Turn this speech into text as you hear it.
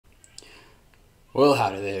Well,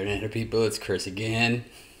 howdy there, internet people. It's Chris again.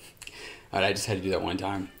 I just had to do that one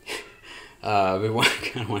time. I've been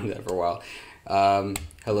kind of wanting that for a while.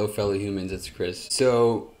 Hello, fellow humans. It's Chris.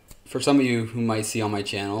 So, for some of you who might see on my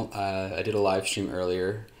channel, I did a live stream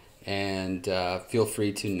earlier, and feel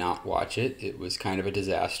free to not watch it. It was kind of a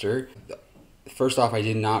disaster. First off, I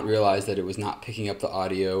did not realize that it was not picking up the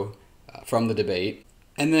audio from the debate,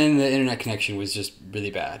 and then the internet connection was just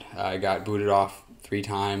really bad. I got booted off 3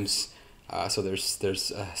 times. So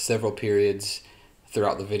there's several periods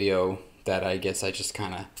throughout the video that I guess I just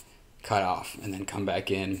kind of cut off and then come back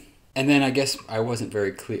in. And then I guess I wasn't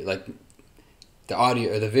very clear, like the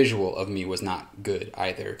audio or the visual of me was not good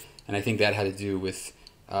either. And I think that had to do with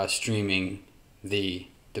streaming the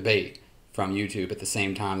debate from YouTube at the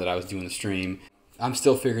same time that I was doing the stream. I'm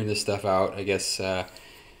still figuring this stuff out. I guess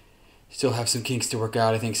still have some kinks to work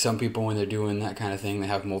out. I think some people, when they're doing that kind of thing, they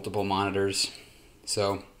have multiple monitors.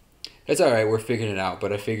 So it's alright, we're figuring it out,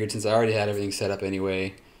 but I figured since I already had everything set up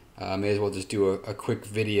anyway, may as well just do a quick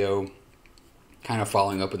video kind of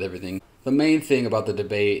following up with everything. The main thing about the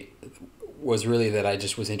debate was really that I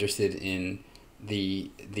just was interested in the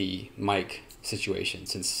mic situation,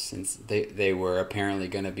 since they were apparently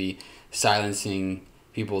going to be silencing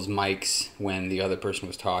people's mics when the other person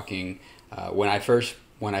was talking. When I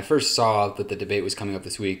first saw that the debate was coming up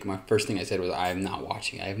this week, my first thing I said was, I am not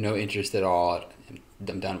watching. I have no interest at all.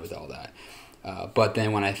 I'm done with all that. But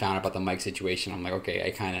then when I found out about the mic situation, I'm like, okay, I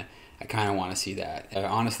kind of want to see that.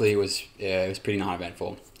 Honestly, it was pretty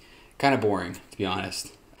non-eventful, kind of boring, to be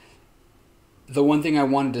honest. The one thing I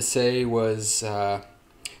wanted to say was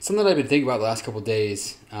something that I've been thinking about the last couple of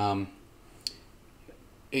days.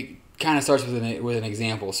 It kind of starts with an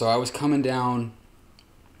example. So I was coming down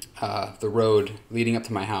the road leading up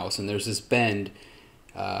to my house, and there's this bend.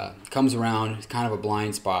 Comes around, it's kind of a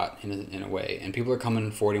blind spot in a way, and people are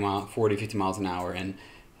coming 50 miles an hour, and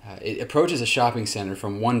it approaches a shopping center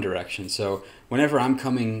from one direction. So whenever I'm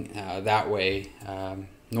coming that way,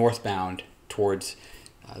 northbound towards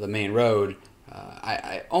the main road,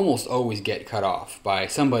 I almost always get cut off by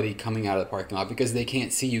somebody coming out of the parking lot because they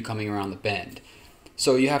can't see you coming around the bend.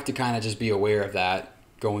 So you have to kind of just be aware of that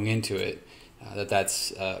going into it,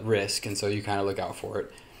 that's risk, and so you kind of look out for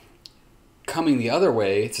it. Coming the other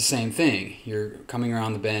way, it's the same thing. You're coming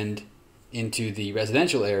around the bend into the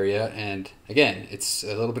residential area, and again, it's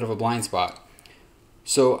a little bit of a blind spot.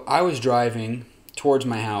 So I was driving towards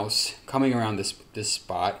my house, coming around this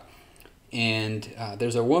spot, and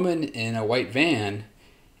there's a woman in a white van,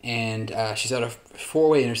 and she's at a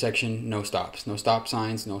 4-way intersection, no stops, no stop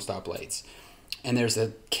signs, no stop lights. And there's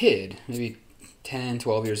a kid, maybe 10,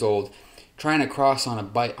 12 years old, trying to cross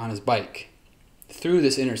on his bike through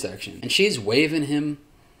this intersection, and she's waving him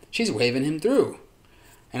through.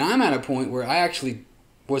 And I'm at a point where I actually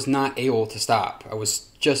was not able to stop. I was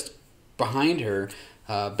just behind her,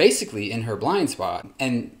 basically in her blind spot,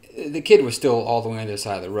 and the kid was still all the way on the other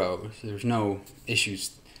side of the road. So there's no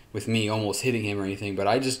issues with me almost hitting him or anything, but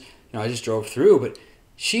I just drove through. But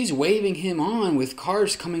she's waving him on with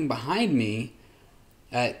cars coming behind me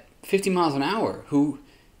at 50 miles an hour who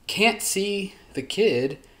can't see the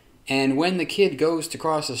kid. And when the kid goes to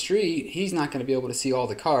cross the street, he's not going to be able to see all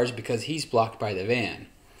the cars because he's blocked by the van.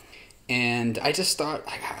 And I just thought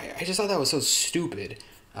that was so stupid.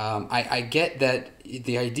 I get that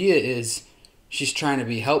the idea is she's trying to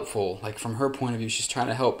be helpful. Like, from her point of view, she's trying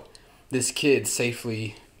to help this kid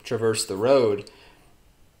safely traverse the road.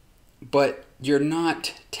 But you're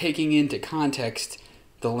not taking into context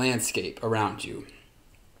the landscape around you.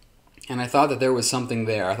 And I thought that there was something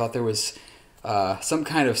there. I thought there was some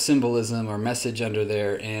kind of symbolism or message under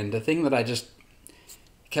there, and the thing that I just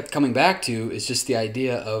kept coming back to is just the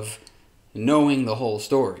idea of knowing the whole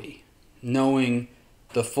story, knowing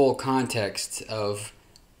the full context of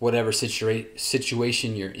whatever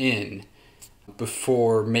situation you're in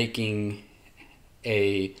before making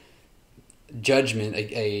a judgment,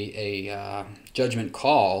 a judgment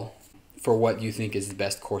call for what you think is the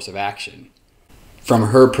best course of action. From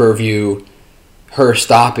her purview, her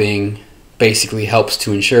stopping basically helps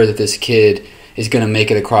to ensure that this kid is going to make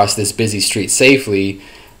it across this busy street safely.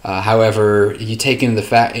 However, you take into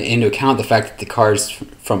account the fact that the cars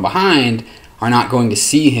from behind are not going to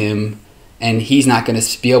see him, and he's not going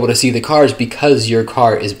to be able to see the cars because your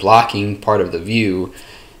car is blocking part of the view.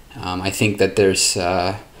 I think there's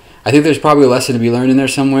probably a lesson to be learned in there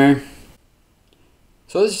somewhere.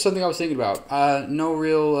 So this is something I was thinking about. No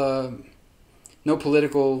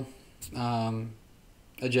political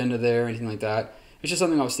agenda there or anything like that. It's just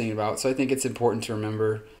something I was thinking about. So I think it's important to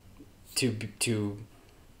remember to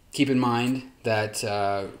keep in mind that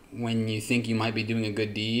when you think you might be doing a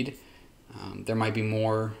good deed, There might be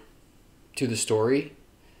more to the story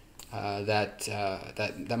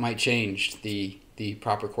that might change the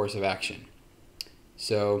proper course of action.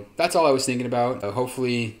 So that's all I was thinking about.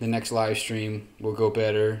 Hopefully the next live stream will go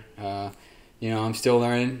better. I'm still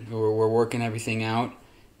learning. We're working everything out.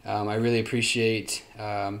 I really appreciate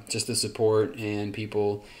just the support and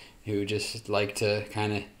people who just like to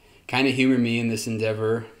kind of humor me in this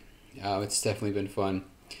endeavor. It's definitely been fun.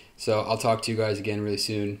 So I'll talk to you guys again really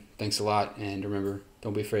soon. Thanks a lot, and remember,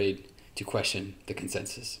 don't be afraid to question the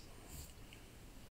consensus.